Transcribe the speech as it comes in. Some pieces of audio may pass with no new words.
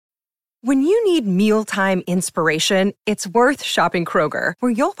When you need mealtime inspiration, it's worth shopping Kroger,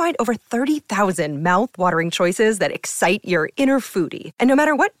 where you'll find over 30,000 mouth-watering choices that excite your inner foodie. And no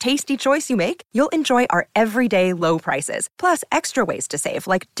matter what tasty choice you make, you'll enjoy our everyday low prices, plus extra ways to save,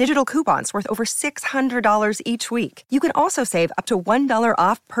 like digital coupons worth over $600 each week. You can also save up to $1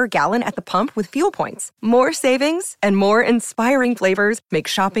 off per gallon at the pump with fuel points. More savings and more inspiring flavors make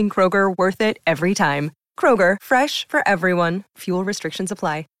shopping Kroger worth it every time. Kroger, fresh for everyone. Fuel restrictions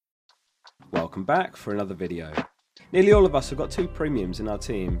apply. Welcome back for another video. Nearly all of us have got 2 premiums in our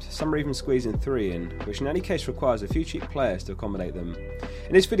teams, some are even squeezing 3 in, which in any case requires a few cheap players to accommodate them.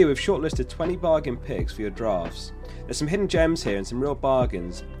 In this video we've shortlisted 20 bargain picks for your drafts. There's some hidden gems here and some real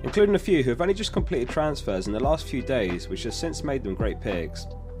bargains, including a few who have only just completed transfers in the last few days, which has since made them great picks.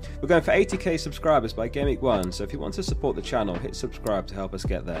 We're going for 80k subscribers by Game Week 1, so if you want to support the channel, hit subscribe to help us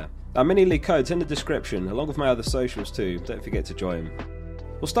get there. Our mini league code's in the description, along with my other socials too, don't forget to join.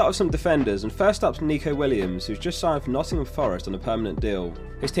 We'll start with some defenders, and first up's Nico Williams, who's just signed for Nottingham Forest on a permanent deal.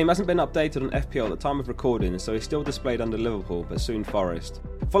 His team hasn't been updated on FPL at the time of recording, so he's still displayed under Liverpool, but soon Forest.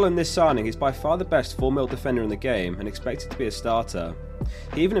 Following this signing, he's by far the best 4 mil defender in the game and expected to be a starter.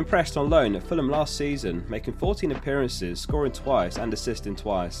 He even impressed on loan at Fulham last season, making 14 appearances, scoring twice and assisting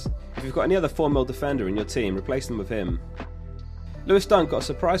twice. If you've got any other 4 mil defender in your team, replace them with him. Lewis Dunk got a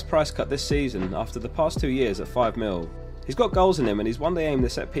surprise price cut this season after the past 2 years at 5 mil. He's got goals in him and he's won the aim the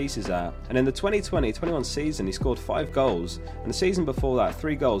set pieces at, and in the 2020-21 season he scored 5 goals, and the season before that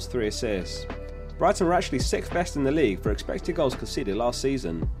 3 goals, 3 assists. Brighton were actually 6th best in the league for expected goals conceded last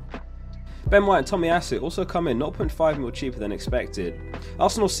season. Ben White and Tommy Asu also come in 0.5 mil cheaper than expected.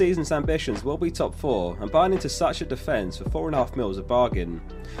 Arsenal's season's ambitions will be top 4, and buying into such a defence for 4.5 mil is a bargain.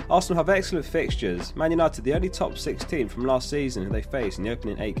 Arsenal have excellent fixtures, Man United the only top 6 team from last season who they face in the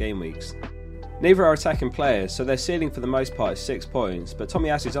opening 8 game weeks. Neither are attacking players, so their ceiling for the most part is 6 points, but Tommy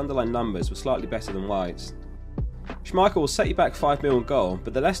Asu's underlying numbers were slightly better than White's. Schmeichel will set you back 5 mil in goal,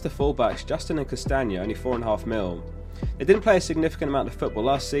 but the Leicester fullbacks Justin and Castagna only 4.5 mil. They didn't play a significant amount of football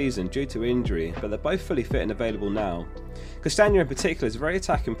last season due to injury, but they're both fully fit and available now. Castagna in particular is a very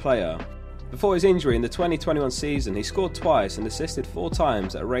attacking player. Before his injury in the 2021 season, he scored twice and assisted 4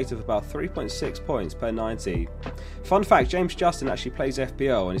 times at a rate of about 3.6 points per 90. Fun fact, James Justin actually plays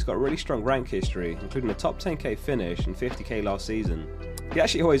FPL and he's got a really strong rank history, including a top 10k finish and 50k last season. He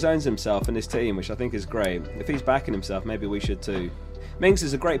actually always owns himself in his team, which I think is great. If he's backing himself, maybe we should too. Mings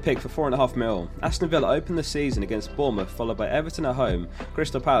is a great pick for 4.5 mil. Aston Villa opened the season against Bournemouth, followed by Everton at home,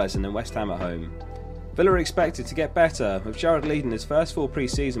 Crystal Palace and then West Ham at home. Villa are expected to get better, with Gerrard leading his first full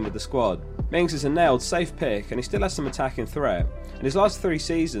pre-season with the squad. Mings is a nailed, safe pick and he still has some attacking threat. In his last 3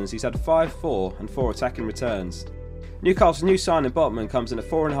 seasons he's had 5, 4 and 4 attacking returns. Newcastle's new signing Botman comes in at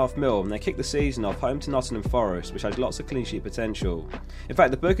 4.5 mil and they kick the season off home to Nottingham Forest, which has lots of clean sheet potential. In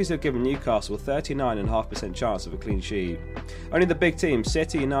fact, the bookies have given Newcastle a 39.5% chance of a clean sheet. Only the big teams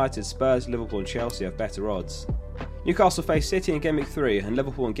City, United, Spurs, Liverpool and Chelsea have better odds. Newcastle face City in Game Week 3 and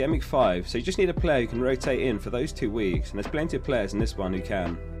Liverpool in Game Week 5, so you just need a player who can rotate in for those 2 weeks, and there's plenty of players in this one who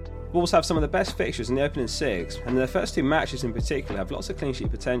can. Wolves have some of the best fixtures in the opening 6, and their first 2 matches in particular have lots of clean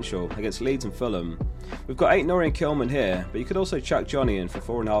sheet potential against Leeds and Fulham. We've got 8 and Kilman here, but you could also chuck Johnny in for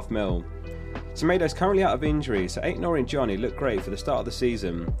 4.5 mil. Semedo's currently out of injury, so 8 and Johnny look great for the start of the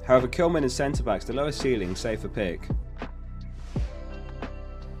season. However, Kilman and centre-backs the lowest ceiling, safer pick.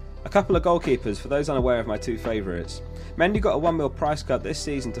 A couple of goalkeepers for those unaware of my 2 favourites. Mendy got a 1 mil price cut this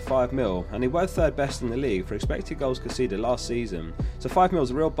season to 5 mil, and he were 3rd best in the league for expected goals conceded last season, so 5 mil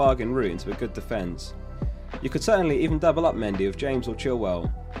is a real bargain route into a good defence. You could certainly even double up Mendy with James or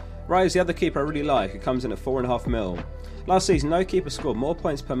Chilwell. Raya is the other keeper I really like, who comes in at 4.5 mil. Last season no keeper scored more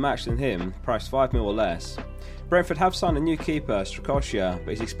points per match than him, priced 5 mil or less. Brentford have signed a new keeper, Strakosha,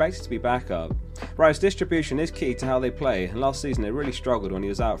 but he's expected to be backup. Raya's distribution is key to how they play, and last season they really struggled when he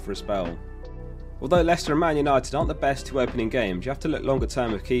was out for a spell. Although Leicester and Man United aren't the best 2 opening games, you have to look longer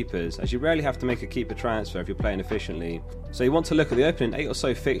term with keepers, as you rarely have to make a keeper transfer if you're playing efficiently, so you want to look at the opening 8 or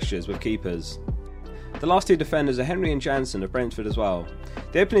so fixtures with keepers. The last 2 defenders are Henry and Jansen of Brentford as well.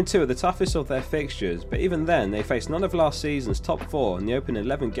 The opening 2 are the toughest of their fixtures, but even then they face none of last season's top 4 in the opening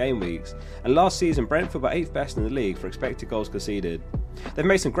 11 game weeks, and last season Brentford were 8th best in the league for expected goals conceded. They've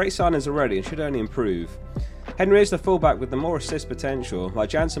made some great signings already and should only improve. Henry is the fullback with the more assist potential, while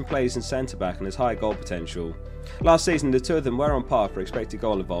Jansen plays in centre-back and has high goal potential. Last season the 2 of them were on par for expected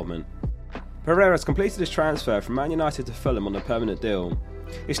goal involvement. Pereira has completed his transfer from Man United to Fulham on a permanent deal.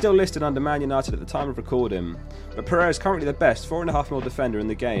 He's still listed under Man United at the time of recording, but Pereira is currently the best 4.5 mil defender in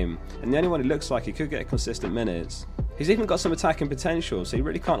the game, and the only one who looks like he could get consistent minutes. He's even got some attacking potential, so you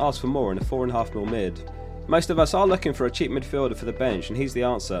really can't ask for more in a 4.5 mil mid. Most of us are looking for a cheap midfielder for the bench, and he's the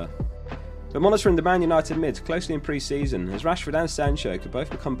answer. But monitoring the Man United mids closely in pre-season, as Rashford and Sancho could both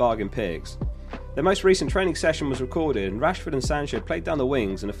become bargain picks. Their most recent training session was recorded, and Rashford and Sancho played down the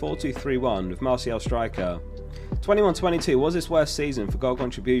wings in a 4-2-3-1 with Martial striker. 21-22 was his worst season for goal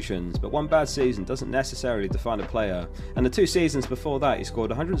contributions, but one bad season doesn't necessarily define a player, and the 2 seasons before that he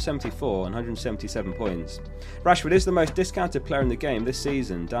scored 174 and 177 points. Rashford is the most discounted player in the game this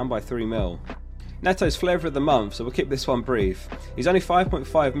season, down by 3 mil. Neto's flavour of the month, so we'll keep this one brief. He's only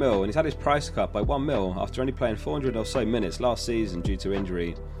 5.5 mil and he's had his price cut by 1 mil after only playing 400 or so minutes last season due to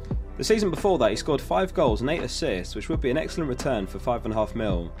injury. The season before that he scored 5 goals and 8 assists, which would be an excellent return for 5.5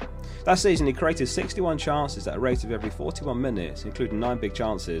 mil. That season he created 61 chances at a rate of every 41 minutes, including 9 big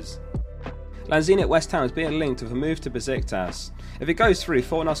chances. Lanzini at West Ham is being linked with a move to Besiktas. If it goes through,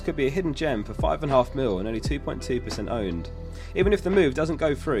 Fornals could be a hidden gem for 5.5 mil and only 2.2% owned. Even if the move doesn't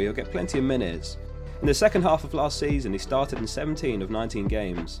go through, he'll get plenty of minutes. In the second half of last season, he started in 17 of 19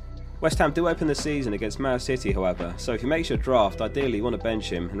 games. West Ham do open the season against Man City, however, so if he makes your draft, ideally you want to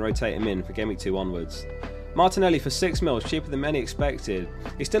bench him and rotate him in for Game Week 2 onwards. Martinelli for 6 mil is cheaper than many expected.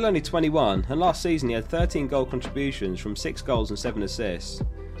 He's still only 21, and last season he had 13 goal contributions from 6 goals and 7 assists.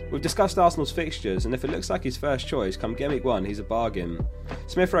 We've discussed Arsenal's fixtures, and if it looks like his first choice come Game Week 1, he's a bargain.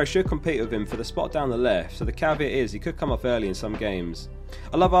 Smith Rowe should compete with him for the spot down the left, so the caveat is he could come off early in some games.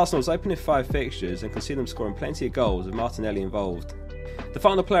 I love Arsenal's opening 5 fixtures and can see them scoring plenty of goals with Martinelli involved. The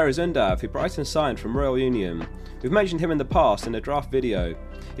final player is Undav, who Brighton signed from Royal Union. We've mentioned him in the past in a draft video.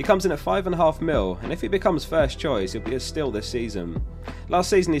 He comes in at 5.5 mil, and if he becomes first choice, he'll be a steal this season. Last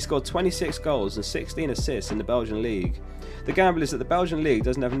season he scored 26 goals and 16 assists in the Belgian League. The gamble is that the Belgian League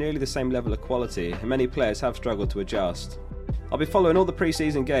doesn't have nearly the same level of quality, and many players have struggled to adjust. I'll be following all the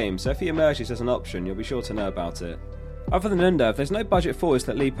pre-season games, so if he emerges as an option, you'll be sure to know about it. Other than Undav, there's no budget forwards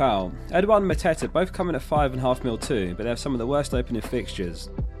that leap out. Edouard and Mateta both come in at 5.5 mil too, but they have some of the worst opening fixtures.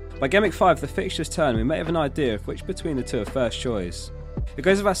 By Game Week 5 the fixtures turn, we may have an idea of which between the two are first choice. It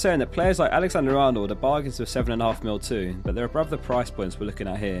goes without saying that players like Alexander-Arnold are bargains with 7.5 mil too, but they're above the price points we're looking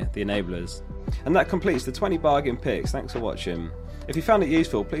at here, the enablers. And that completes the 20 bargain picks. Thanks for watching. If you found it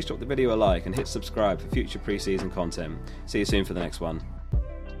useful, please drop the video a like and hit subscribe for future pre-season content. See you soon for the next one.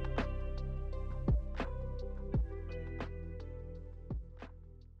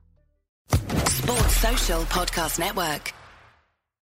 Sports Social Podcast Network.